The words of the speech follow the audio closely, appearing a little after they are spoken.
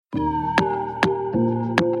Hey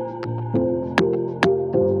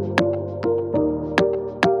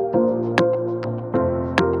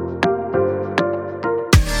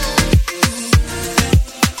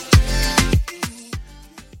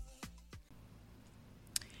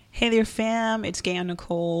there, fam. It's Gayle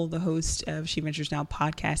Nicole, the host of She Ventures Now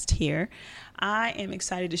podcast here. I am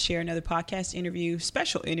excited to share another podcast interview,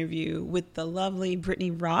 special interview with the lovely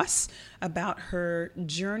Brittany Ross about her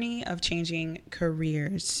journey of changing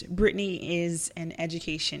careers. Brittany is an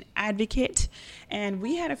education advocate, and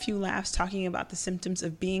we had a few laughs talking about the symptoms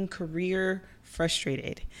of being career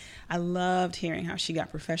frustrated. I loved hearing how she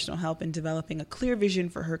got professional help in developing a clear vision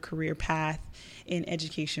for her career path in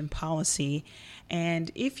education policy.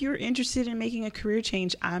 And if you're interested in making a career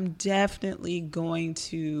change, I'm definitely going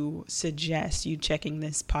to suggest you checking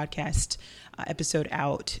this podcast episode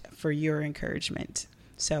out for your encouragement.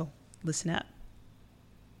 So listen up.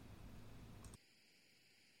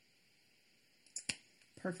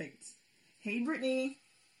 Perfect. Hey, Brittany.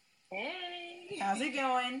 Hey. How's it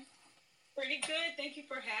going? Pretty good. Thank you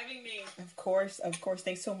for having me. Of course.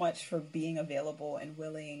 Thanks so much for being available and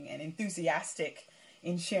willing and enthusiastic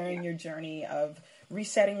in sharing your journey of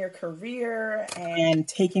resetting your career and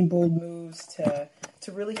taking bold moves to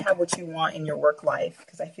really have what you want in your work life,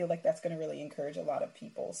 because I feel like that's going to really encourage a lot of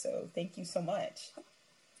people. So thank you so much.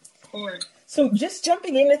 Of course. So just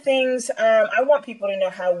jumping into things, I want people to know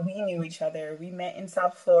how we knew each other. We met in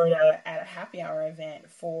South Florida at a happy hour event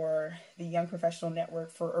for the Young Professional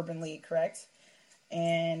Network for Urban League, correct?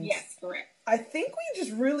 And yes, correct. I think we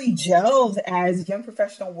just really gelled as young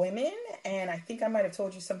professional women, and I think I might have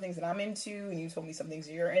told you some things that I'm into, and you told me some things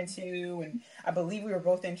you're into, and I believe we were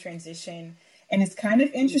both in transition. And it's kind of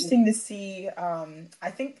interesting to see,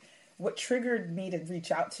 I think what triggered me to reach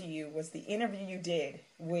out to you was the interview you did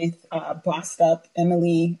with Bossed Up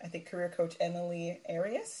Emily, I think career coach Emily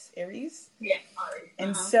Aries. Yeah, Ari.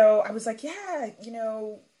 And so I was like, yeah,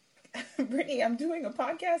 Brittany, I'm doing a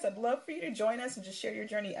podcast. I'd love for you to join us and just share your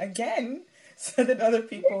journey again so that other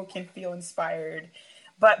people can feel inspired.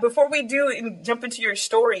 But before we do and jump into your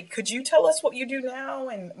story, could you tell us what you do now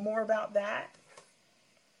and more about that?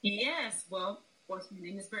 Yes. Well, of course, my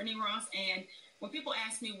name is Brittany Ross, and when people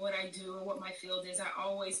ask me what I do or what my field is, I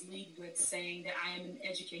always lead with saying that I am an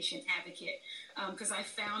education advocate, because I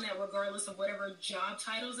found that regardless of whatever job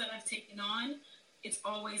titles that I've taken on, it's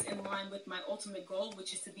always in line with my ultimate goal,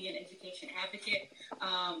 which is to be an education advocate.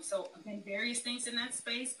 So I've done various things in that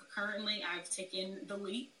space, but currently I've taken the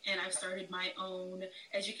leap and I've started my own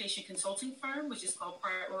education consulting firm, which is called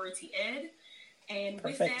Priority Ed. And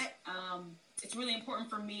with that, it's really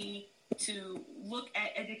important for me to look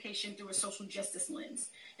at education through a social justice lens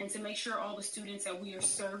and to make sure all the students that we are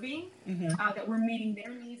serving, that we're meeting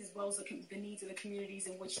their needs as well as the needs of the communities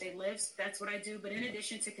in which they live. So that's what I do. But in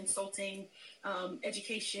addition to consulting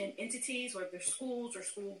education entities, whether they're schools or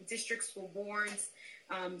school districts, school boards,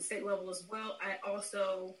 state level as well, I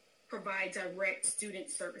also provide direct student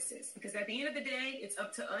services, because at the end of the day, it's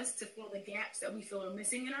up to us to fill the gaps that we feel are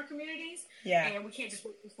missing in our communities. Yeah. And we can't just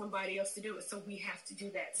wait for somebody else to do it. So we have to do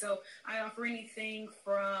that. So I offer anything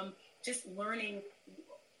from just learning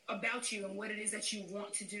about you and what it is that you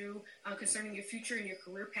want to do concerning your future and your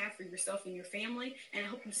career path for yourself and your family, and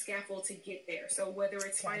help you scaffold to get there. So whether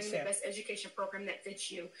it's finding the best education program that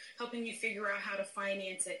fits you, helping you figure out how to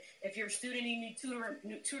finance it, if you're a student, you need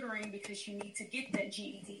tutoring because you need to get that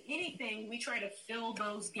GED, anything, we try to fill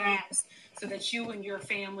those gaps so that you and your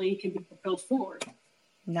family can be propelled forward.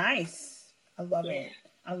 Nice. I love it.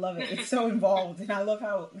 It's so involved, and I love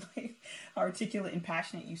how articulate and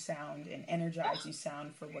passionate you sound and energized you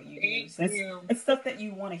sound for what you do. So it's stuff that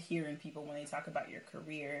you want to hear in people when they talk about your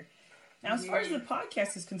career. Now, as far as the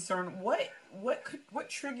podcast is concerned, what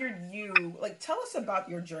triggered you? Like, tell us about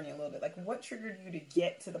your journey a little bit. Like, what triggered you to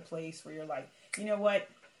get to the place where you're like, you know what?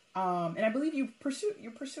 And I believe you're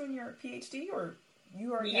pursuing your PhD, or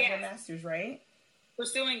you already have your master's, right?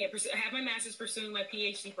 Pursuing it. I have my master's, pursuing my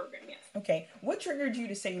PhD program, yes. Okay. What triggered you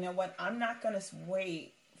to say, you know what, I'm not going to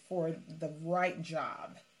wait for the right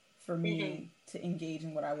job for me to engage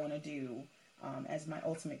in what I want to do as my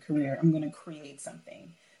ultimate career? I'm going to create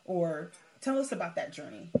something. Or tell us about that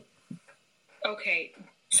journey. Okay.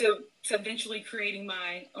 So eventually creating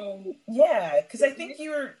my own. Yeah, because I think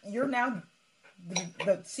you're now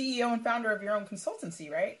the CEO and founder of your own consultancy,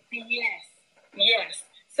 right? Yes.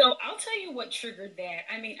 So I'll tell you what triggered that.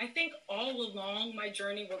 I mean, I think all along my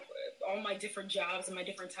journey with all my different jobs and my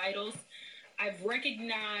different titles, I've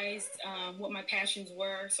recognized what my passions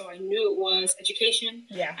were. So I knew it was education.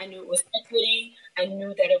 Yeah. I knew it was equity. I knew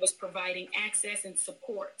that it was providing access and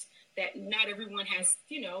support that not everyone has,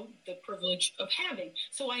 the privilege of having.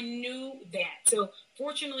 So I knew that. So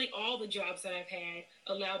fortunately, all the jobs that I've had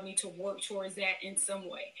allowed me to work towards that in some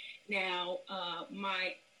way. Now,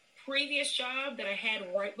 my previous job that I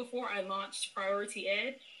had right before I launched Priority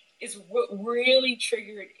Ed is what really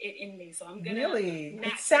triggered it in me. So I'm gonna really.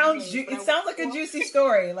 It sounds like a juicy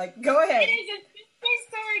story. Like, go ahead. It is a juicy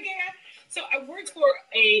story, Gab. So I worked for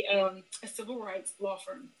a civil rights law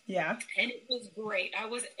firm. Yeah. And it was great. I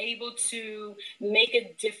was able to make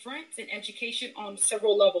a difference in education on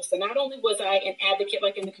several levels. So not only was I an advocate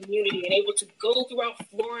like in the community and able to go throughout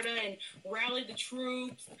Florida and rally the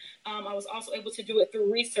troops, I was also able to do it through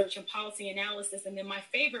research and policy analysis. And then my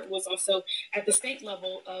favorite was also at the state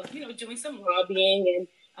level of, doing some lobbying and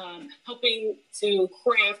helping to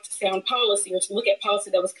craft sound policy or to look at policy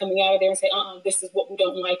that was coming out of there and say, this is what we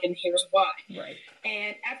don't like and here's why. Right.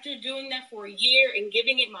 And after doing that for a year and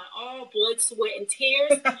giving it my all, blood, sweat, and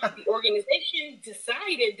tears, the organization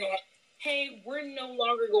decided that, hey, we're no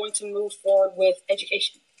longer going to move forward with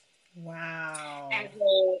education. Wow.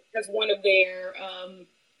 As one of their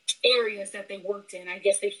areas that they worked in. I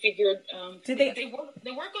guess they figured they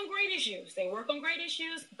work on great issues. They work on great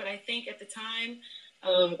issues, but I think at the time,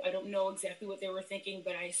 I don't know exactly what they were thinking,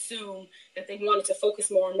 but I assume that they wanted to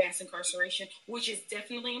focus more on mass incarceration, which is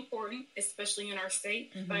definitely important, especially in our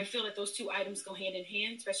state. Mm-hmm. But I feel that those two items go hand in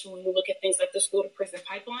hand, especially when you look at things like the school to prison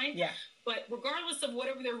pipeline. Yeah. But regardless of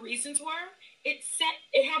whatever their reasons were, it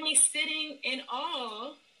had me sitting in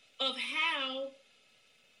awe of how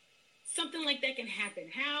something like that can happen.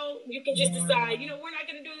 How you can just decide, we're not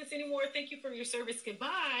going to do this anymore. Thank you for your service.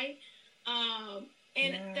 Goodbye.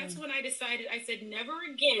 And that's when I decided, I said, never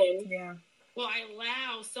again will I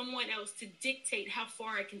allow someone else to dictate how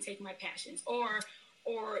far I can take my passions or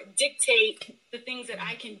dictate the things that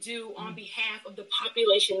I can do on behalf of the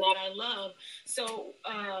population that I love. So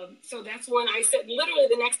that's when I said, literally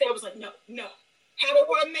the next day I was like, no. How do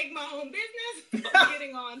I make my own business?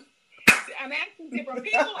 I'm asking different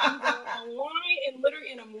people. I'm going online, and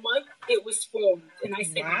literally in a month it was formed. And I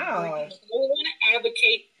said, wow. I want to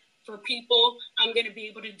advocate for people. I'm going to be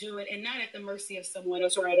able to do it, and not at the mercy of someone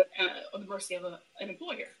else or at the mercy of an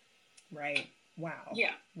employer. Right. Wow.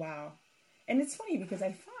 Yeah. Wow. And it's funny because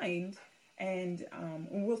I find, and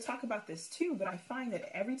we'll talk about this too, but I find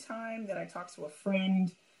that every time that I talk to a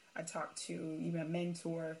friend, I talk to even a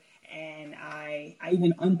mentor, and I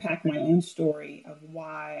even unpack my own story of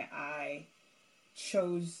why I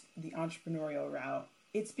chose the entrepreneurial route,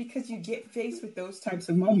 it's because you get faced with those types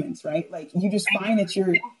of moments, right? Like you just find that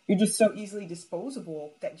you're just so easily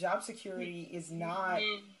disposable that job security is not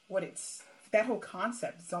what it's, that whole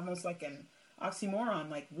concept. It's almost like an oxymoron.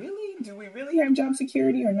 Like, really? Do we really have job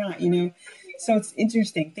security or not? So it's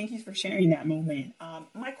interesting. Thank you for sharing that moment.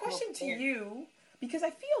 My question to you, because I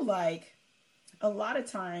feel like a lot of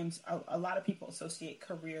times, a lot of people associate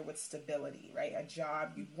career with stability, right? A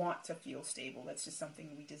job, you want to feel stable. That's just something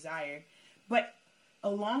we desire. But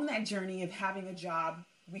along that journey of having a job,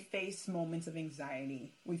 we face moments of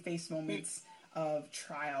anxiety. We face moments of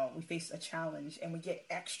trial. We face a challenge and we get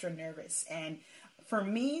extra nervous. And for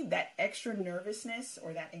me, that extra nervousness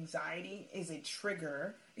or that anxiety is a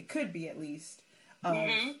trigger. It could be at least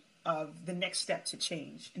of the next step to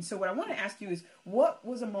change. And so what I want to ask you is, what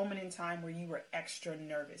was a moment in time where you were extra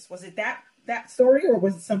nervous? Was it that story, or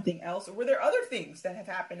was it something else? Or were there other things that have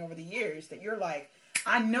happened over the years that you're like,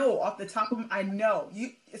 I know off the top of them, I know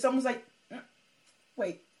you, it's almost like,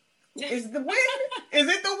 wait, is the win? Is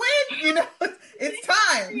it the win? It's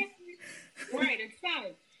time. Right. It's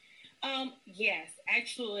time. Yes,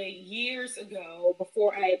 actually years ago,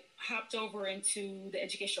 before I hopped over into the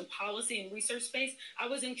educational policy and research space, I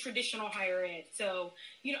was in traditional higher ed. So,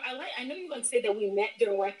 I know you like to say that we met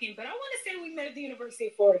during YPM, but I want to say we met at the University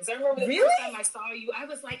of Florida. Because I remember the first time I saw you, I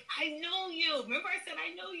was like, I know you. Remember I said,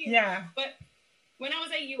 I know you. Yeah. But when I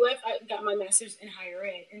was at UF, I got my master's in higher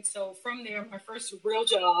ed. And so from there, my first real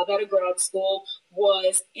job at a grad school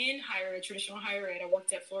was in higher ed, traditional higher ed. I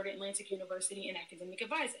worked at Florida Atlantic University in academic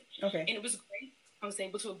advising. Okay. And it was great. I was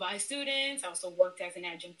able to advise students. I also worked as an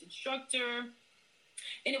adjunct instructor.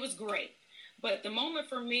 And it was great. But the moment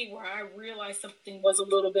for me where I realized something was a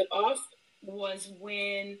little bit off was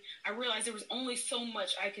when I realized there was only so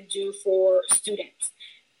much I could do for students.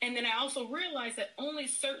 And then I also realized that only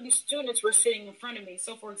certain students were sitting in front of me.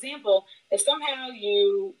 So, for example, if somehow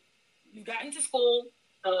you got into school,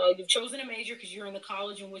 you've chosen a major because you're in the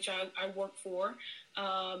college in which I work for,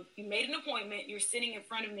 you made an appointment, you're sitting in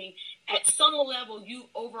front of me, at some level you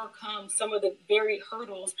overcome some of the very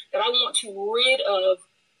hurdles that I want to rid of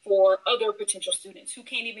for other potential students who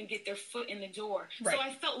can't even get their foot in the door. Right. So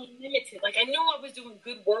I felt limited. Like, I knew I was doing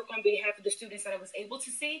good work on behalf of the students that I was able to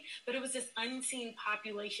see, but it was this unseen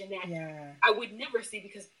population that I would never see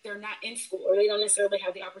because they're not in school, or they don't necessarily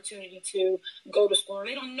have the opportunity to go to school, or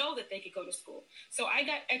they don't know that they could go to school. So I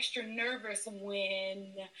got extra nervous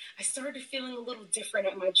when I started feeling a little different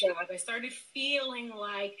at my job. I started feeling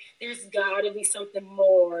like there's got to be something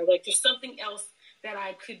more, like there's something else that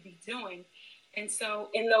I could be doing. And so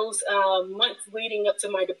in those months leading up to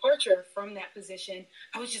my departure from that position,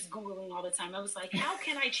 I was just Googling all the time. I was like, how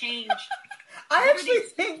can I change? I actually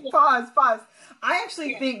think, pause. I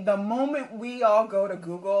actually think the moment we all go to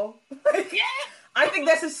Google, I think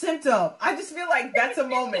that's a symptom. I just feel like that's a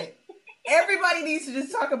moment. Everybody needs to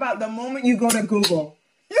just talk about the moment you go to Google.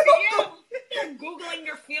 You're Googling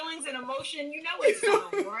your feelings and emotion. You know it's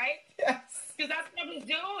time, right? Yes. Because that's what I was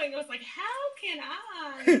doing. I was like, how can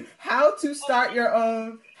I? How to start your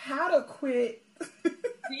own, how to quit. All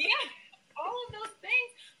of those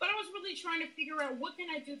things. But I was really trying to figure out what can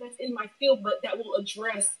I do that's in my field, but that will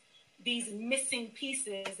address these missing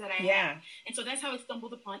pieces that I have. And so that's how I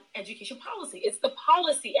stumbled upon education policy. It's the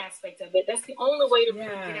policy aspect of it. That's the only way to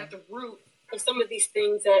really get at the root of some of these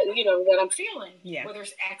things that, that I'm feeling. Whether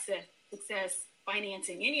it's access, success,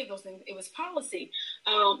 financing, any of those things, it was policy.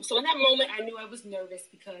 So in that moment, I knew I was nervous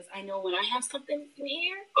because I know when I have something in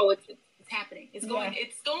here, it's happening. It's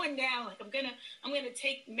going down. Like I'm gonna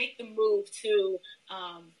make the move to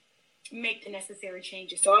make the necessary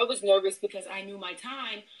changes. So I was nervous because I knew my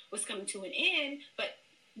time was coming to an end, but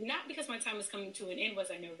not because my time was coming to an end was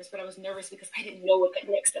I nervous, but I was nervous because I didn't know what that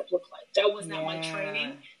next step looked like. That was not my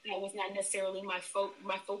training. That was not necessarily my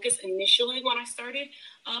focus initially when I started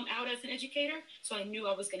out as an educator. So I knew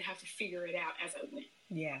I was going to have to figure it out as I went.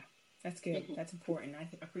 Yeah, that's good. Mm-hmm. That's important. I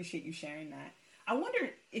appreciate you sharing that. I wonder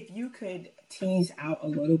if you could tease out a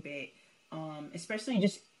little bit, especially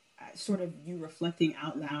just sort of you reflecting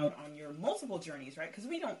out loud on your multiple journeys, right? Because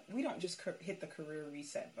we don't just hit the career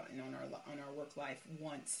reset button on our work life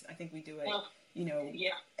once. I think we do it,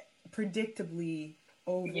 predictably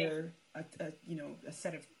over a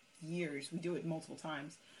set of years. We do it multiple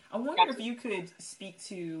times. I wonder if you could speak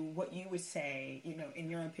to what you would say,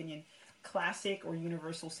 in your opinion, classic or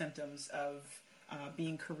universal symptoms of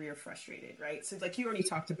being career frustrated, right? So like you already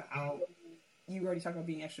talked about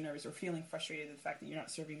being extra nervous or feeling frustrated at the fact that you're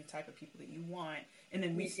not serving the type of people that you want. And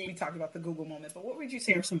then we talked about the Google moment, but what would you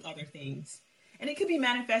say are some other things? And it could be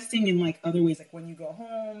manifesting in like other ways, like when you go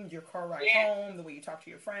home, your car ride home, the way you talk to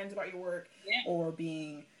your friends about your work, or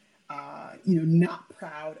being, not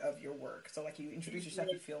proud of your work. So like you introduce yourself,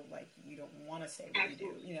 you feel like you don't want to say what you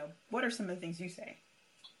do. What are some of the things you say?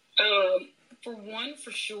 For one,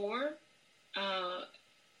 for sure,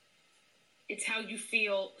 it's how you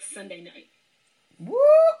feel Sunday night. Woo!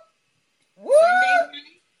 Sunday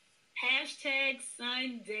night.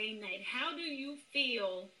 #Sunday night. How do you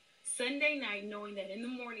feel Sunday night knowing that in the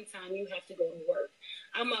morning time you have to go to work?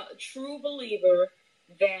 I'm a true believer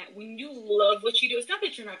that when you love what you do, it's not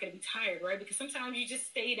that you're not going to be tired, right? Because sometimes you just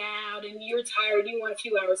stayed out and you're tired, you want a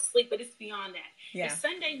few hours sleep, but it's beyond that. Yeah. If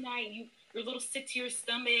Sunday night you're a little sick to your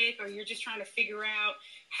stomach, or you're just trying to figure out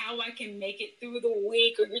how I can make it through the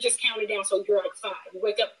week, or you're just counting down. So you're like 5. You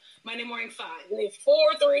wake up Monday morning 5, and then 4,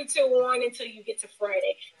 3, 2, 1 until you get to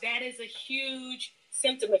Friday. That is a huge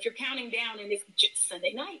symptom if you're counting down and it's just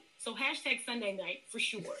Sunday night. So #Sunday night for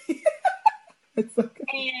sure.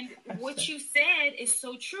 And what you said is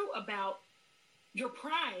so true about your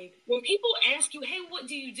pride. When people ask you, hey, what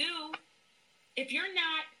do you do? If you're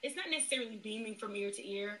not, it's not necessarily beaming from ear to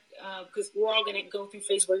ear, because we're all going to go through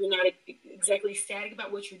phase where you're not exactly ecstatic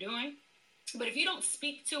about what you're doing. But if you don't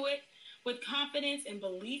speak to it with confidence and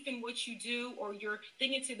belief in what you do, or you're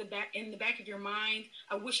thinking in the back of your mind,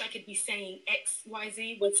 I wish I could be saying X, Y,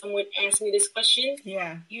 Z when someone asks me this question.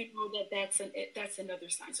 Yeah, you know that's another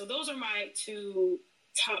sign. So those are my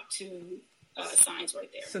top two signs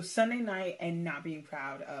right there. So Sunday night and not being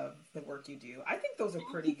proud of the work you do. I think those are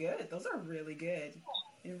pretty good. Those are really good.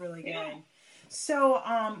 They're really good. Yeah. So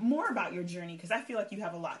more about your journey, because I feel like you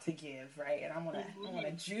have a lot to give, right? And I want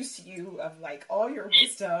to juice you of like all your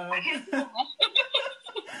wisdom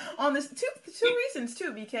on this. Two reasons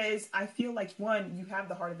too, because I feel like one, you have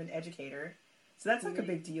the heart of an educator, so that's like a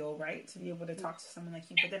big deal, right? To be able to talk to someone like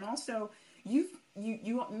you, but then also you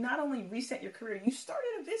not only reset your career, you started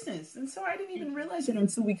a business. And so I didn't even realize it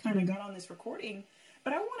until we kind of got on this recording.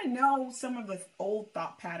 But I want to know some of the old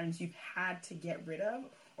thought patterns you've had to get rid of,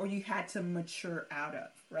 or you had to mature out of,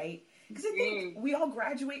 right? Because I think we all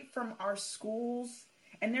graduate from our schools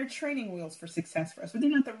and they're training wheels for success for us, but they're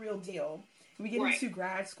not the real deal. We get into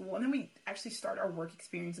grad school, and then we actually start our work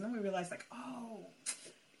experience, and then we realize, like, oh,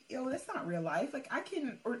 that's not real life. Like,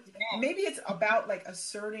 or maybe it's about, like,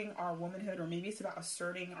 asserting our womanhood, or maybe it's about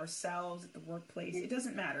asserting ourselves at the workplace. It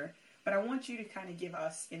doesn't matter. But I want you to kind of give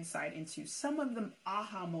us insight into some of the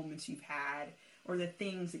aha moments you've had, or the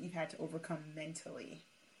things that you've had to overcome mentally.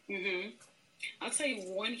 Mm-hmm. I'll tell you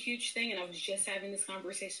one huge thing, and I was just having this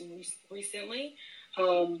conversation recently.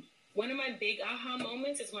 One of my big aha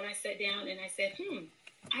moments is when I sat down and I said,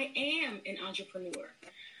 I am an entrepreneur.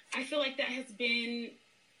 I feel like that has been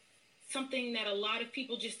something that a lot of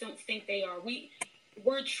people just don't think they are.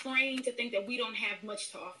 We're trained to think that we don't have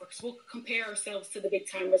much to offer, because we'll compare ourselves to the big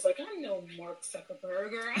timers. Like, I know Mark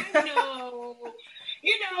Zuckerberg, or I know,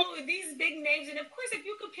 these big names. And of course, if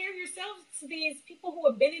you compare yourself to these people who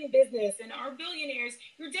have been in business and are billionaires,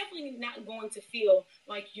 you're definitely not going to feel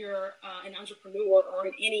like you're an entrepreneur or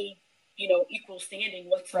in any, equal standing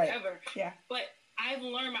whatsoever. Right. Yeah. But I've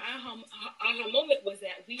learned, my aha moment was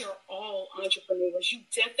that we are all entrepreneurs. You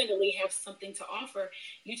definitely have something to offer.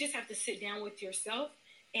 You just have to sit down with yourself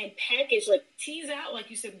and package, like, tease out,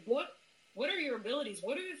 like you said, what are your abilities?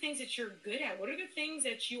 What are the things that you're good at? What are the things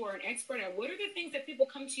that you are an expert at? What are the things that people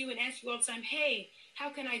come to you and ask you all the time, hey, how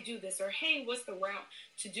can I do this? Or, hey, what's the route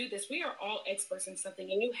to do this? We are all experts in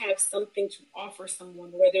something, and you have something to offer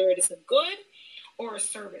someone, whether it is a good or a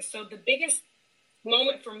service. So the biggest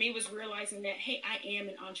moment for me was realizing that, hey, I am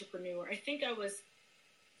an entrepreneur. I think I was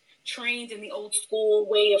trained in the old school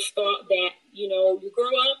way of thought that, you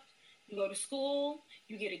grow up, you go to school,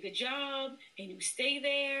 you get a good job, and you stay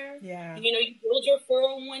there. Yeah. You build your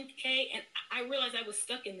 401k. And I realized I was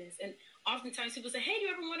stuck in this. And oftentimes people say, hey, do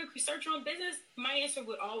you ever want to start your own business? My answer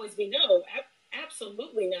would always be no,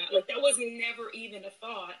 absolutely not. Like, that was never even a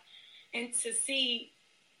thought. And to see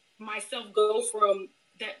myself go from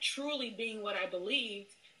that truly being what I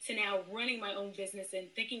believed to now running my own business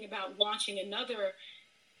and thinking about launching another,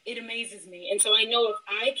 it amazes me. And so I know if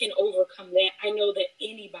I can overcome that, I know that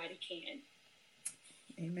anybody can.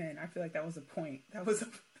 Amen. I feel like that was a point. That was a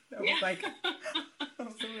really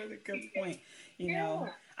good point.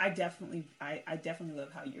 I definitely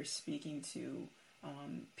love how you're speaking to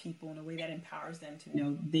people in a way that empowers them to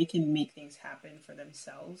know they can make things happen for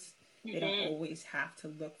themselves. Mm-hmm. They don't always have to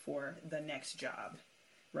look for the next job,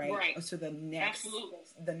 right? So the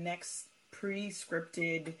next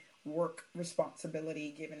pre-scripted work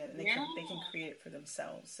responsibility given it, and they can create it for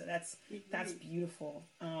themselves. So that's beautiful.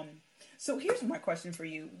 So here's my question for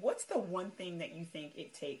you: what's the one thing that you think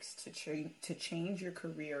it takes to change your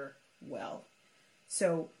career well?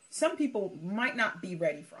 So some people might not be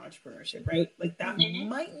ready for entrepreneurship, right? Like, that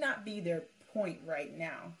might not be their point right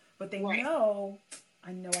now, but they know,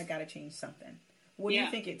 I got to change something. What do you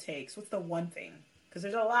think it takes? What's the one thing? Because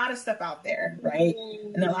there's a lot of stuff out there, right?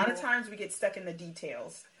 And a lot of times we get stuck in the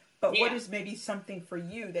details. But what is maybe something for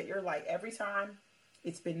you that you're like, every time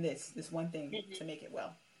it's been this one thing to make it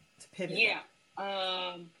well, to pivot? Yeah.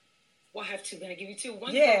 Well, I have two. Can I give you two?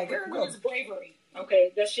 One is bravery.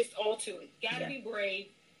 Okay, that's just all to it. Got to be brave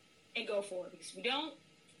and go for it. Because if you don't,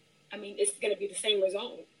 it's going to be the same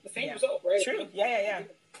result. Result, right? True. Yeah.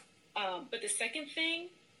 But the second thing,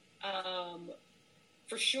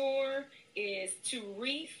 for sure, is to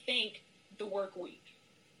rethink the work week.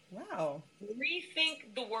 Wow.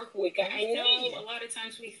 Rethink the work week. I know a lot of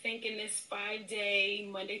times we think in this 5-day,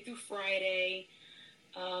 Monday through Friday,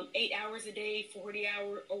 8 hours a day, 40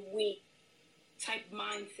 hour a week type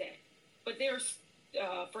mindset. But there's,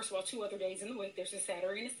 first of all, 2 other days in the week. There's a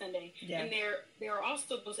Saturday and a Sunday. Yeah. And there are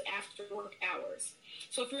also those after work hours.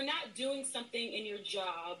 So if you're not doing something in your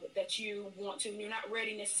job that you want to, and you're not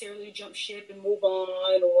ready necessarily to jump ship and move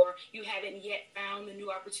on, or you haven't yet found the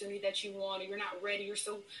new opportunity that you want, or you're not ready, you're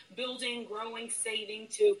still building, growing, saving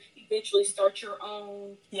to eventually start your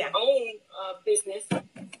own business,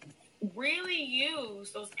 really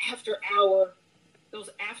use those after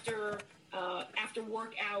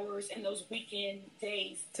work hours and those weekend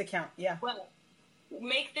days to count. Yeah. Well,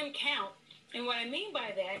 make them count. And what I mean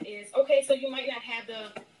by that is, okay, so you might not have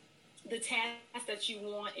the tasks that you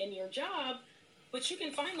want in your job, but you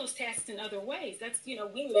can find those tasks in other ways. That's, we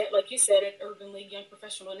met, like you said, at Urban League Young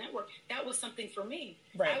Professional Network. That was something for me.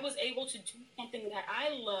 Right. I was able to do something that I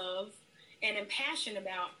love and am passionate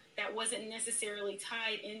about that wasn't necessarily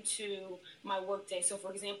tied into my workday. So,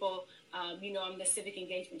 for example, I'm the civic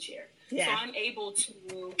engagement chair. Yeah. So I'm able to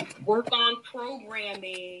work on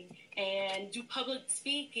programming and do public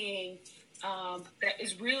speaking. That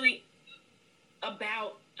is really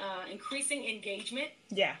about increasing engagement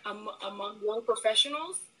among young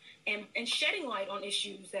professionals and shedding light on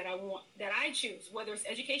issues that I choose, whether it's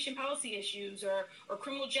education policy issues or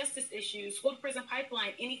criminal justice issues, school to prison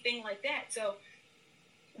pipeline, anything like that. So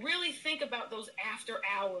really think about those after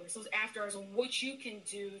hours, what you can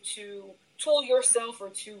do to tool yourself or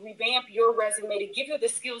to revamp your resume to give you the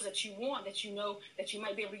skills that you want, that you know that you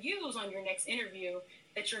might be able to use on your next interview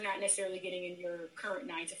that you're not necessarily getting in your current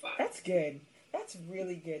 9 to 5. That's good. That's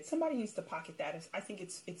really good. Somebody needs to pocket that. I think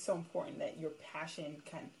it's so important that your passion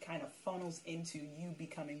kind of funnels into you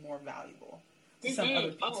becoming more valuable to some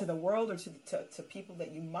other people, to the world, or to people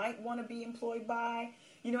that you might want to be employed by.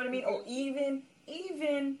 You know what I mean? Or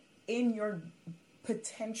even in your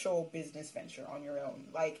potential business venture on your own.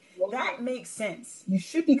 Like, that makes sense. You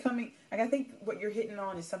should be coming. Like, I think what you're hitting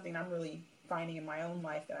on is something I'm really finding in my own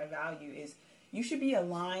life that I value is you should be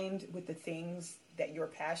aligned with the things that you're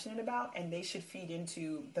passionate about, and they should feed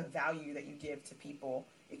into the value that you give to people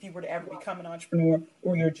if you were to ever become an entrepreneur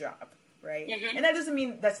or your job, right? And that doesn't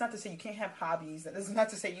mean, that's not to say you can't have hobbies. That is not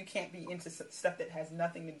to say you can't be into stuff that has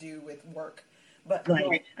nothing to do with work. But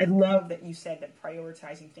like, I love that you said that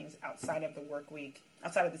prioritizing things outside of the work week,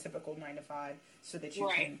 outside of the typical 9 to 5, so that you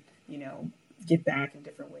can, you know, give back in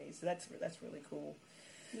different ways. So that's really cool.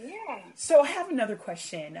 Yeah. So I have another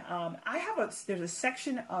question. There's a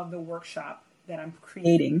section of the workshop that I'm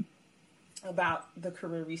creating about the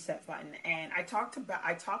career reset button, and I talk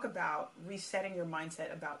about resetting your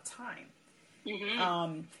mindset about time.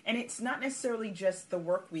 And it's not necessarily just the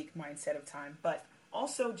work week mindset of time, but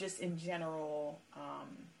also just in general,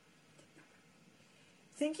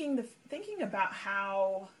 thinking about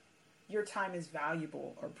how your time is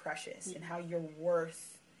valuable or precious, and how you're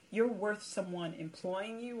worth someone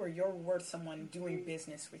employing you, or you're worth someone doing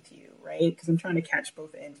business with you, right? Because I'm trying to catch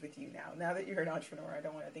both ends with you now. Now that you're an entrepreneur, I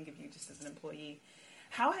don't want to think of you just as an employee.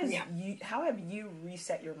 How have you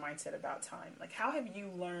reset your mindset about time? Like, how have you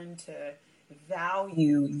learned to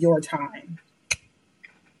value your time?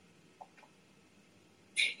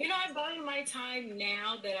 You know, I value my time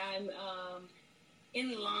now that I'm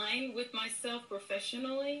in line with myself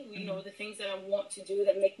professionally. You know, the things that I want to do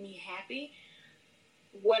that make me happy.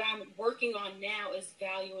 What I'm working on now is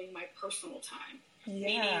valuing my personal time.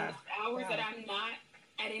 Meaning the hours that I'm not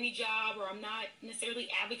at any job, or I'm not necessarily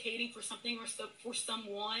advocating for something or for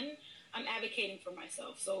someone, I'm advocating for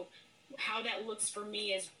myself. So how that looks for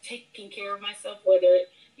me is taking care of myself, whether it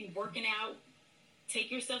be working out,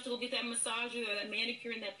 take yourself to go get that massage or that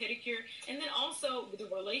manicure and that pedicure, and then also the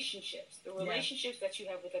relationships that you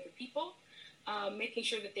have with other people, making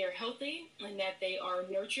sure that they're healthy and that they are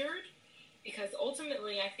nurtured. Because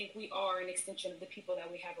ultimately, I think we are an extension of the people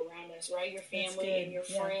that we have around us, right? Your family and your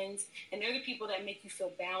friends, and they're the people that make you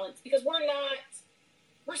feel balanced. Because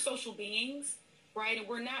we're social beings, right? And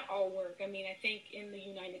we're not all work. I mean, I think in the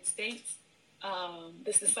United States,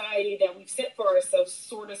 the society that we've set for ourselves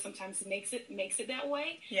sort of sometimes makes it that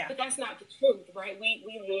way. Yeah. But that's not the truth, right? We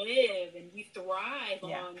live and we thrive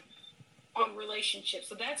on relationships.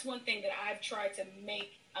 So that's one thing that I've tried to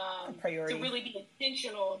make a priority, to really be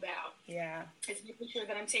intentional about. Yeah. Is making sure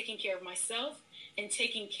that I'm taking care of myself and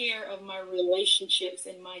taking care of my relationships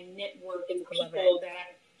and my network and the people that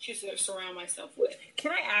I choose to surround myself with.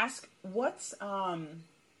 Can I ask,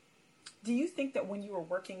 do you think that when you were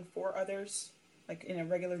working for others, like in a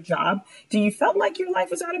regular job, do you felt like your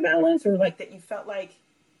life was out of balance, or like that you felt like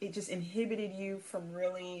it just inhibited you from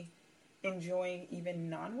really enjoying even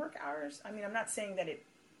non-work hours? I mean, I'm not saying that it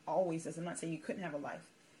always is. I'm not saying you couldn't have a life,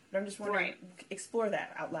 but I'm just wondering, explore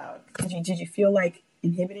that out loud. Did you feel like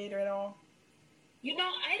inhibited at all? You know,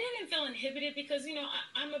 I didn't feel inhibited because, you know,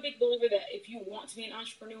 I'm a big believer that if you want to be an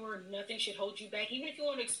entrepreneur, nothing should hold you back. Even if you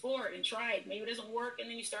want to explore it and try it, maybe it doesn't work and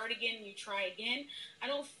then you start again and you try again. I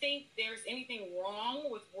don't think there's anything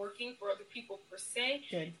wrong with working for other people per se.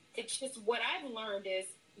 Good. It's just what I've learned is,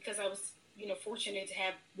 because I was, you know, fortunate to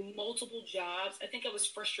have multiple jobs, I think I was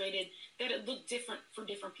frustrated that it looked different for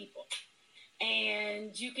different people.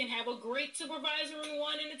 And you can have a great supervisor in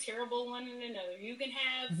one and a terrible one in another. You can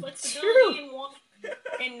have flexibility in one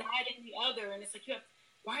and not in the other. And it's like,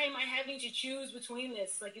 why am I having to choose between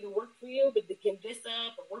this? Like, either work for you, but to give this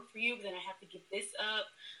up, or work for you, but then I have to give this up.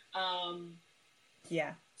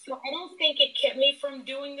 So I don't think it kept me from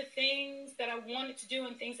doing the things that I wanted to do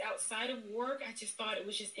and things outside of work. I just thought it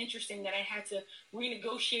was just interesting that I had to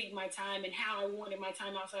renegotiate my time and how I wanted my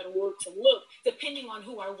time outside of work to look, depending on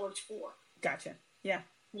who I worked for. Gotcha. Yeah,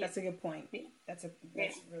 that's a good point. That's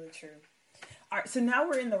really true. All right, so now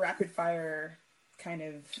we're in the rapid fire kind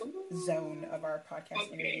of zone of our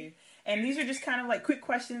podcast interview, and these are just kind of like quick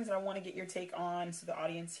questions that I want to get your take on, so the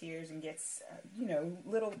audience hears and gets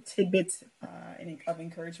little tidbits of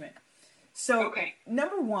encouragement. So, Okay.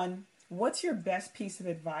 number one, what's your best piece of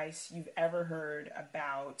advice you've ever heard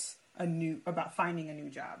about finding a new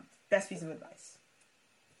job? Best piece of advice.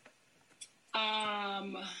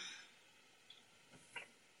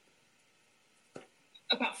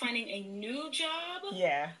 About finding a new job?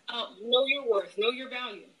 Yeah. Know your worth, know your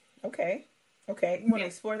value. Okay. Okay. You want to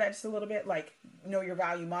explore that just a little bit? Like, know your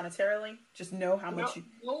value monetarily? Just know how much you...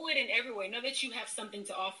 Know it in every way. Know that you have something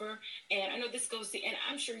to offer. And I know this goes to... And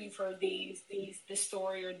I'm sure you've heard this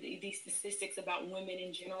story or these statistics about women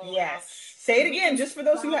in general. Yes. Say it again, just for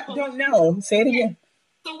those who don't know. Say it again.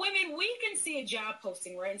 So women, we can see a job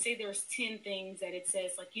posting, right? And say there's 10 things that it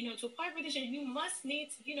says, like, to apply for this, you must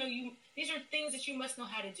need, these are things that you must know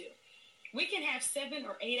how to do. We can have 7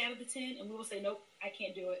 or 8 out of the 10, and we will say, nope, I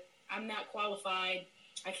can't do it. I'm not qualified.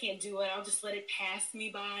 I can't do it. I'll just let it pass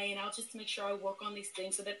me by, and I'll just make sure I work on these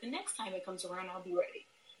things so that the next time it comes around, I'll be ready.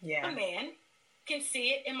 Yeah. A man can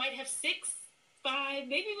see it and might have 6, 5,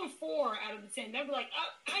 maybe even 4 out of the 10. They'll be like,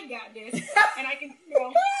 oh, I got this. And I can,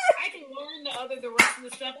 I can learn the rest of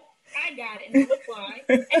the stuff. I got it. And they'll apply.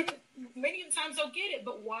 And many of the times they'll get it.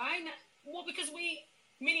 But why not? Well, because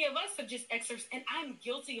many of us have just exercised, and I'm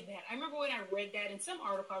guilty of that. I remember when I read that in some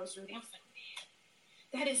article I was reading, I was like,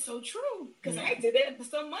 man, that is so true. Because I did that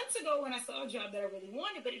some months ago when I saw a job that I really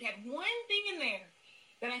wanted, but it had one thing in there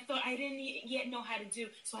that I thought I didn't yet know how to do.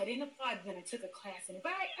 So I didn't apply, but then I took a class in it.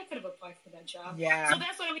 But I could have applied for that job. Yeah. So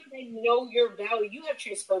that's what I mean. They know your value. You have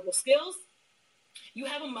transferable skills. You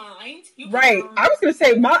have a mind. Right. I was going to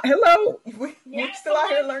say, hello. We're still out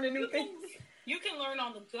here learning new things. You can learn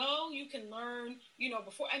on the go. You can learn,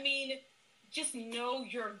 before. I mean, just know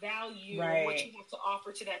your value and what you have to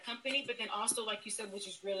offer to that company. But then also, like you said, which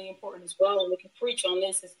is really important as well, and we can preach on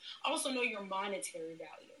this, is also know your monetary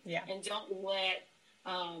value. Yeah. And don't let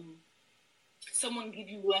someone give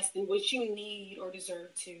you less than what you need or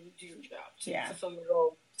deserve to do your job, to fulfill your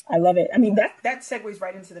role. I love it. I mean, that segues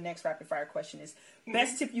right into the next rapid fire question is,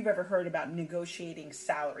 best tip you've ever heard about negotiating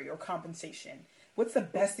salary or compensation. What's the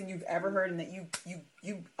best thing you've ever heard and that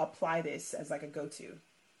you apply this as like a go-to?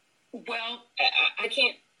 Well, I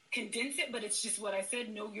can't condense it, but it's just what I said,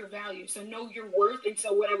 know your value. So know your worth. And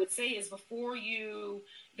so what I would say is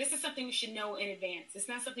this is something you should know in advance. It's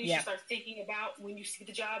not something you should start thinking about when you see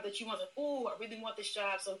the job that you want. Like, oh, I really want this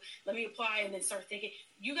job, so let me apply, and then start thinking.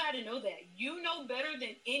 You got to know that. You know better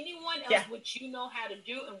than anyone else what you know how to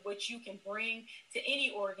do and what you can bring to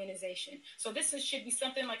any organization. So should be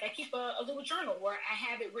something like I keep a little journal where I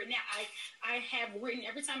have it written out. I have written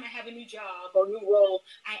every time I have a new job or new role,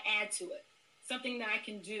 I add to it. Something that I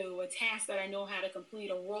can do, a task that I know how to complete,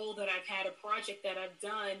 a role that I've had, a project that I've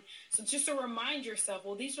done. So just to remind yourself,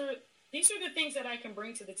 well, these are the things that I can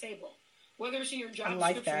bring to the table, whether it's in your job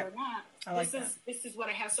description or not. This is what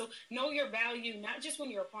I have. So know your value, not just when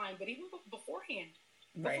you're applying, but even beforehand.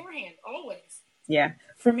 Right. Beforehand, always. Yeah.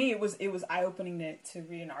 For me, it was eye-opening to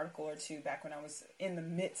read an article or two back when I was in the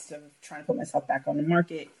midst of trying to put myself back on the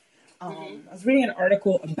market. I was reading an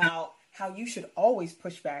article about how you should always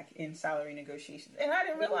push back in salary negotiations. And I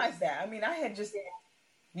didn't realize that. I mean, I had just,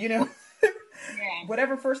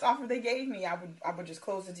 whatever first offer they gave me, I would just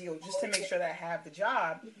close the deal just to make sure that I have the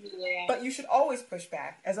job. Yeah. But you should always push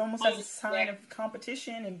back as almost as a sign of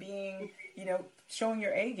competition and being, showing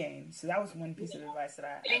your A game. So that was one piece of advice that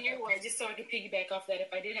I... And you're right, just so I could piggyback off that,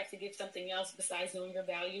 if I did have to give something else besides knowing your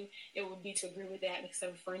value, it would be to agree with that, because I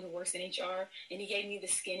have a friend who works in HR, and he gave me the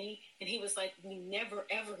skinny, and he was like, we never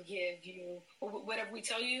ever give you, or whatever we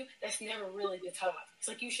tell you, that's never really the top. It's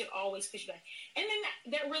like you should always push back. And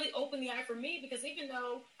then that really opened the eye for me, because even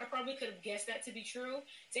though I probably could have guessed that to be true,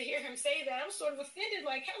 to hear him say that, I was sort of offended,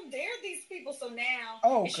 like, how dare these people? So now...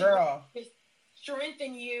 Oh, girl.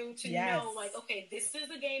 Strengthen you to know, like, okay, this is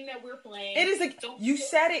the game that we're playing. It is you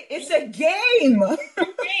said it. It's a game. It's a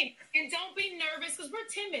game. And don't be nervous, because we're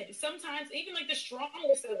timid. Sometimes, even like the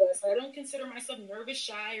strongest of us, I don't consider myself nervous,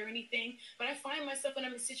 shy, or anything, but I find myself when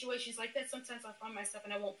I'm in situations like that, sometimes I find myself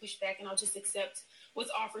and I won't push back and I'll just accept what's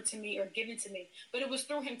offered to me or given to me. But it was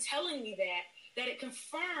through him telling me that it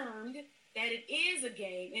confirmed that it is a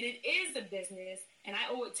game and it is a business, and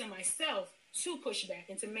I owe it to myself to push back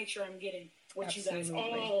and to make sure I'm getting what you guys,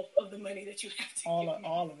 all of the money that you have to give me.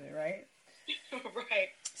 All of it, right? Right.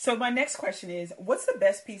 So my next question is, what's the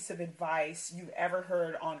best piece of advice you've ever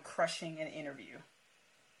heard on crushing an interview?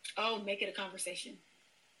 Oh, make it a conversation.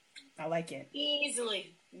 I like it.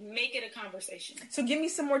 Easily make it a conversation. So give me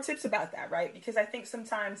some more tips about that, right? Because I think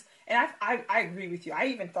sometimes, and I agree with you. I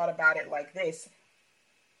even thought about it like this.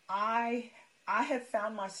 I have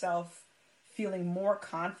found myself feeling more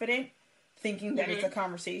confident thinking that it's a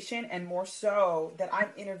conversation, and more so that I'm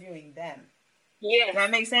interviewing them. Yeah. Does that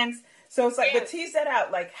make sense? So it's like, but tease that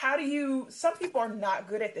out. Like, how do you, some people are not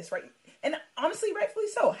good at this, right? And honestly, rightfully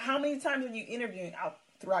so. How many times are you interviewing out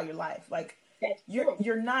throughout your life? Like, you're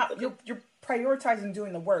prioritizing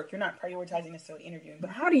doing the work. You're not prioritizing necessarily interviewing. But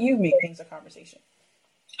how do you make things a conversation?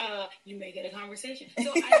 You make it a conversation. So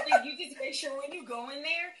I think you just make sure when you go in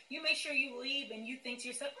there, you make sure you leave and you think to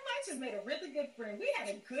yourself, I just made a really good friend. We had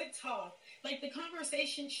a good talk. Like, the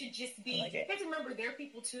conversation should just be, you have to remember they're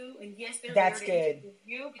people too. And yes, they're there to interview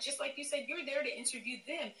you. But just like you said, you're there to interview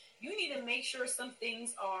them. You need to make sure some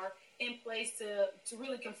things are in place to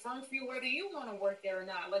really confirm for you whether you want to work there or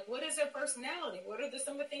not. Like, what is their personality? What are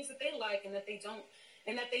some of the things that they like and that they don't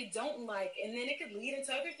like? And then it could lead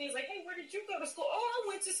into other things like, hey, where did you go to school? Oh, I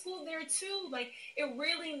went to school there too. Like, it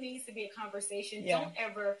really needs to be a conversation. Yeah. Don't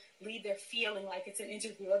ever leave there feeling like it's an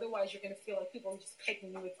interview. Otherwise, you're going to feel like people are just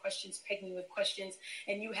pegging you with questions,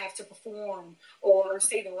 and you have to perform or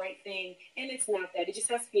say the right thing. And it's not that. It just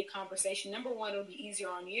has to be a conversation. Number one, it'll be easier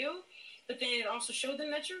on you, but then it also shows them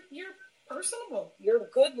that you're personable. You're a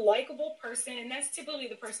good, likable person, and that's typically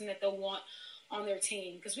the person that they'll want on their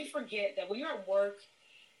team, because we forget that when you're at work,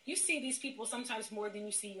 you see these people sometimes more than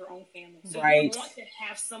you see your own family. So you want to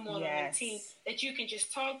have someone on your team that you can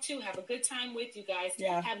just talk to, have a good time with. You guys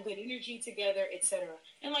have good energy together, etc.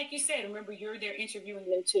 And like you said, remember, you're there interviewing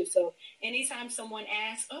them too. So anytime someone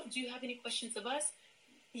asks, oh, do you have any questions of us?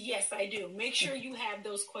 Yes, I do. Make sure you have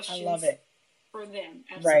those questions. I love it. For them.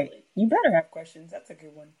 Absolutely. Right. You better have questions. That's a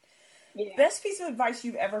good one. Yeah. Best piece of advice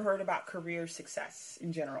you've ever heard about career success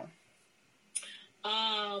in general?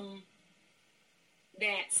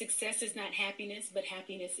 That success is not happiness, but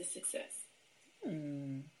happiness is success.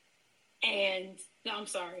 And no, I'm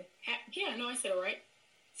sorry. I said it right.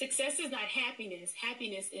 Success is not happiness.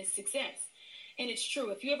 Happiness is success. And it's true.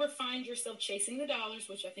 If you ever find yourself chasing the dollars,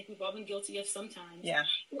 which I think we've all been guilty of sometimes, you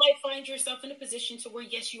might find yourself in a position to where,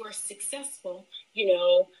 yes, you are successful.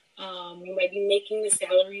 You might be making the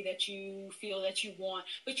salary that you feel that you want,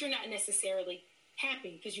 but you're not necessarily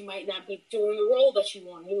happy because you might not be doing the role that you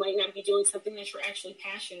want. You might not be doing something that you're actually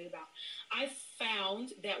passionate about. I've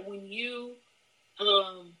found that when you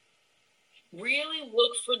really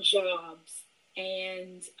look for jobs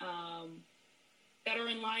and that are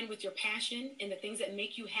in line with your passion and the things that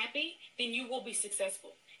make you happy, then you will be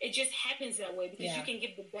successful. It just happens that way because you can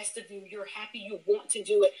give the best of you. You're happy. You want to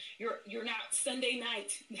do it. You're not Sunday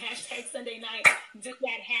night, #Sunday night. Does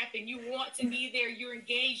that happen? You want to be there. You're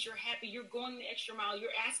engaged. You're happy. You're going the extra mile. You're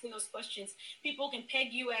asking those questions. People can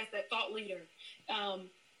peg you as that thought leader.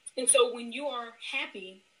 And so when you are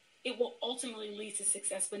happy, it will ultimately lead to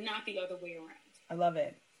success, but not the other way around. I love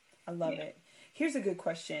it. Here's a good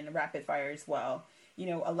question, rapid fire as well.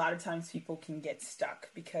 A lot of times people can get stuck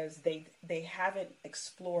because they haven't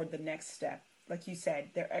explored the next step. Like you said,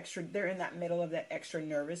 they're in that middle of that extra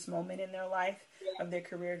nervous moment in their life, of their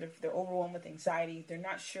career. They're overwhelmed with anxiety. They're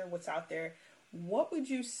not sure what's out there. What would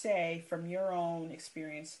you say from your own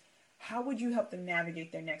experience? How would you help them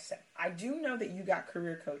navigate their next step? I do know that you got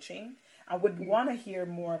career coaching. I would want to hear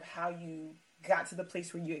more of how you got to the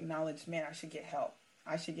place where you acknowledged, man, I should get help.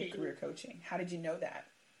 I should get career coaching. How did you know that?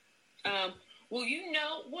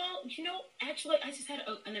 Actually, I just had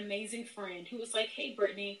an amazing friend who was like, hey,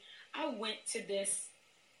 Brittany, I went to this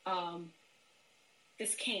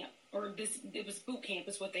camp, it was boot camp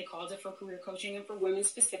is what they called it, for career coaching and for women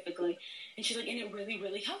specifically. And she's like, and it really,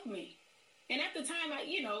 really helped me. And at the time,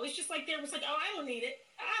 it's just like, there was like, oh, I don't need it.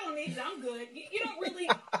 I'm good. You don't really,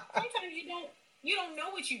 sometimes you don't know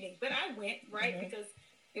what you need, but I went, right? Mm-hmm. Because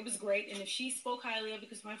it was great. And if she spoke highly of it,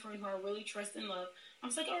 because my friend who I really trust and love, I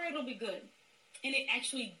was like, all right, it'll be good. And it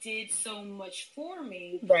actually did so much for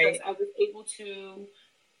me because I was able to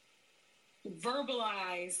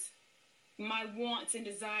verbalize my wants and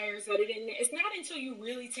desires. That it's not until you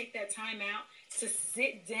really take that time out to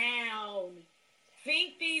sit down,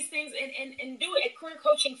 think these things, and do it. Career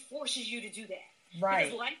coaching forces you to do that. Right.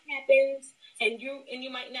 Because life happens, and you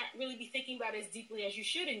might not really be thinking about it as deeply as you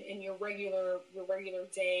should in your regular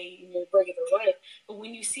day, in your regular life. But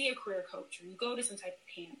when you see a career coach or you go to some type of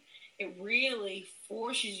camp, it really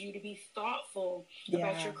forces you to be thoughtful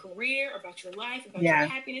about your career, about your life, about your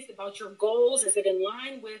happiness, about your goals. Is it in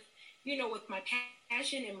line with, with my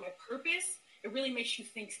passion and my purpose? It really makes you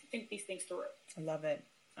think these things through. I love it.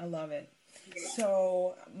 Yeah.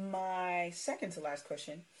 So my second to last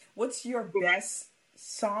question, what's your best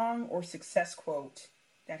song or success quote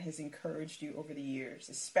that has encouraged you over the years,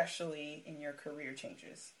 especially in your career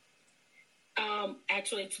changes?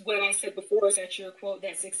 Actually, it's what I said before, is that your quote,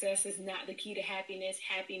 that success is not the key to happiness.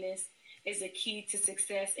 Happiness is the key to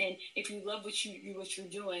success. And if you love what you're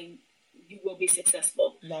doing, you will be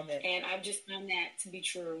successful. Love it. And I've just found that to be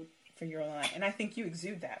true. for your line. And I think you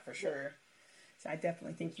exude that for sure. So I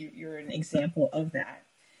definitely think you're an example of that.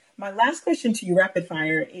 My last question to you, rapid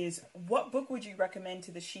fire, is what book would you recommend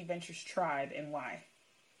to the She Ventures tribe and why?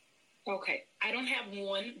 Okay. I don't have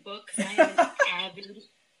one book because I am an avid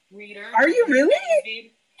reader. Are you really?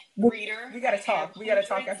 Avid reader. We got to talk. We got to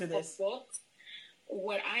talk after this. Books.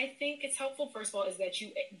 What I think is helpful, first of all, is that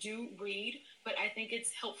you do read, but I think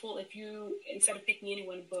it's helpful if you, instead of picking any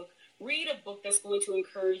one book, read a book that's going to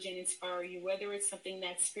encourage and inspire you, whether it's something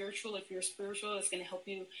that's spiritual. If you're spiritual, it's going to help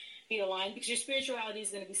you be aligned, because your spirituality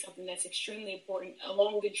is going to be something that's extremely important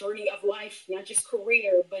along the journey of life, not just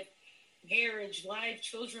career, but marriage, life,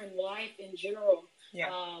 children, life in general.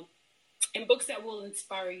 Yeah. And books that will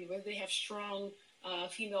inspire you, whether they have strong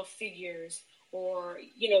female figures, or,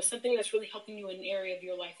 something that's really helping you in an area of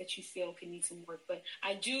your life that you feel can need some work. But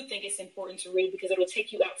I do think it's important to read because it'll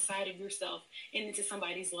take you outside of yourself and into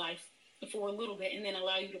somebody's life for a little bit, and then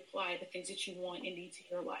allow you to apply the things that you want and need to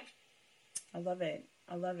your life. I love it.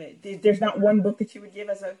 There's not one book that you would give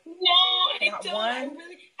as a... No, I don't. One?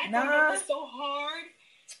 I thought about this so hard.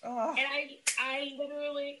 Oh. And I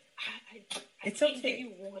literally, I can't give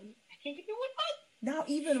you one. I can't give you one book. Not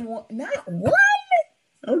even one. Not one?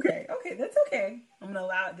 Okay, that's okay. I'm going to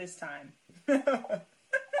allow it this time. So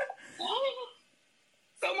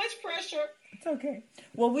much pressure. It's okay.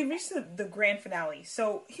 Well, we reached the grand finale.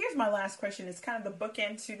 So here's my last question. It's kind of the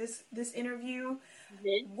bookend to this interview.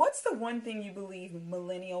 Mm-hmm. What's the one thing you believe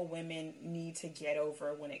millennial women need to get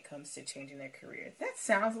over when it comes to changing their career? That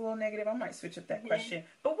sounds a little negative. I might switch up that question.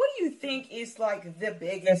 But what do you think is like the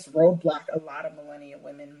biggest roadblock a lot of millennial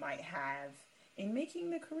women might have in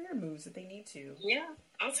making the career moves that they need to? Yeah,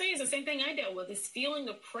 I'll tell you, it's the same thing I dealt with. This feeling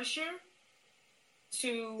of pressure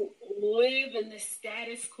to live in the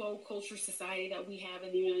status quo culture society that we have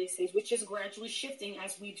in the United States, which is gradually shifting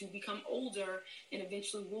as we do become older and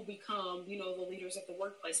eventually will become, the leaders of the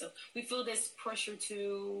workplace. So we feel this pressure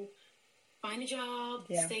to find a job,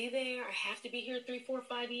 stay there. I have to be here 3, 4,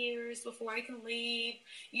 5 years before I can leave,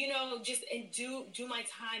 and do my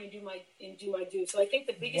time and do my due. So I think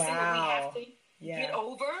the biggest thing that we have to get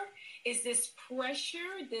over is this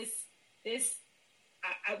pressure, this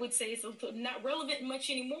I would say it's not relevant much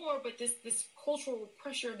anymore, but this cultural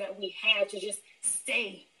pressure that we have to just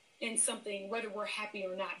stay in something, whether we're happy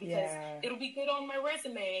or not, because it'll be good on my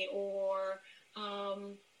resume, or,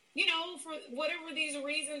 for whatever these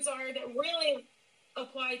reasons are that really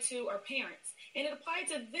apply to our parents. And it applied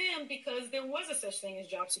to them because there was a such thing as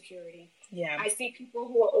job security. Yeah. I see people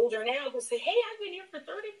who are older now who say, hey, I've been here for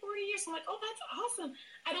 30, 40 years. I'm like, oh, that's awesome.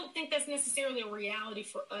 I don't think that's necessarily a reality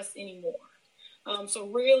for us anymore. So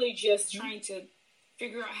really just trying to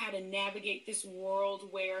figure out how to navigate this world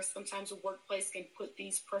where sometimes a workplace can put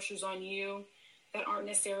these pressures on you that aren't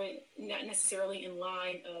not necessarily in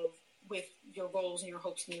line with your goals and your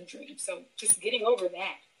hopes and your dreams. So just getting over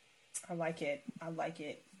that. I like it.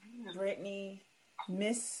 Yeah. Brittany,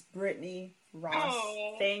 Miss Brittany Ross,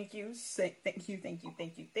 thank you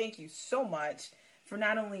so much for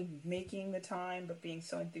not only making the time, but being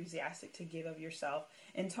so enthusiastic to give of yourself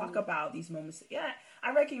and talk about these moments. Yeah,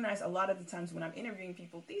 I recognize a lot of the times when I'm interviewing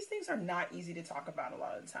people, these things are not easy to talk about a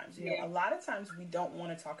lot of the times. A lot of times we don't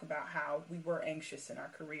want to talk about how we were anxious in our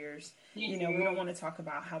careers. We don't want to talk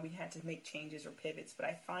about how we had to make changes or pivots, but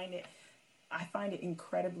I find it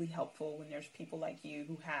incredibly helpful when there's people like you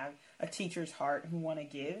who have a teacher's heart, who want to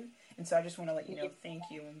give. And so I just want to let you know, thank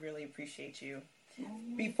you and really appreciate you.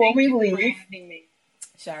 Before we leave,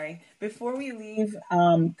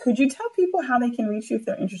 could you tell people how they can reach you if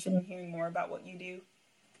they're interested in hearing more about what you do?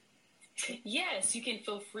 Yes, you can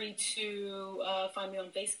feel free to find me on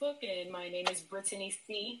Facebook, and my name is Brittany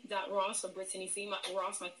C. Ross, or Brittany C.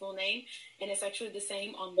 Ross, my full name, and it's actually the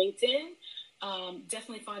same on LinkedIn.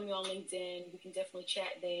 Definitely find me on LinkedIn. We can definitely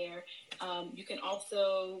chat there. You can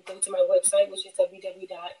also go to my website, which is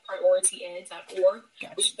www.priorityed.org,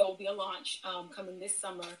 which there will be a launch coming this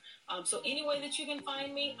summer. So any way that you can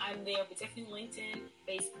find me, I'm there, but definitely LinkedIn,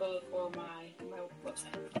 Facebook, or my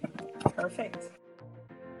website. Perfect.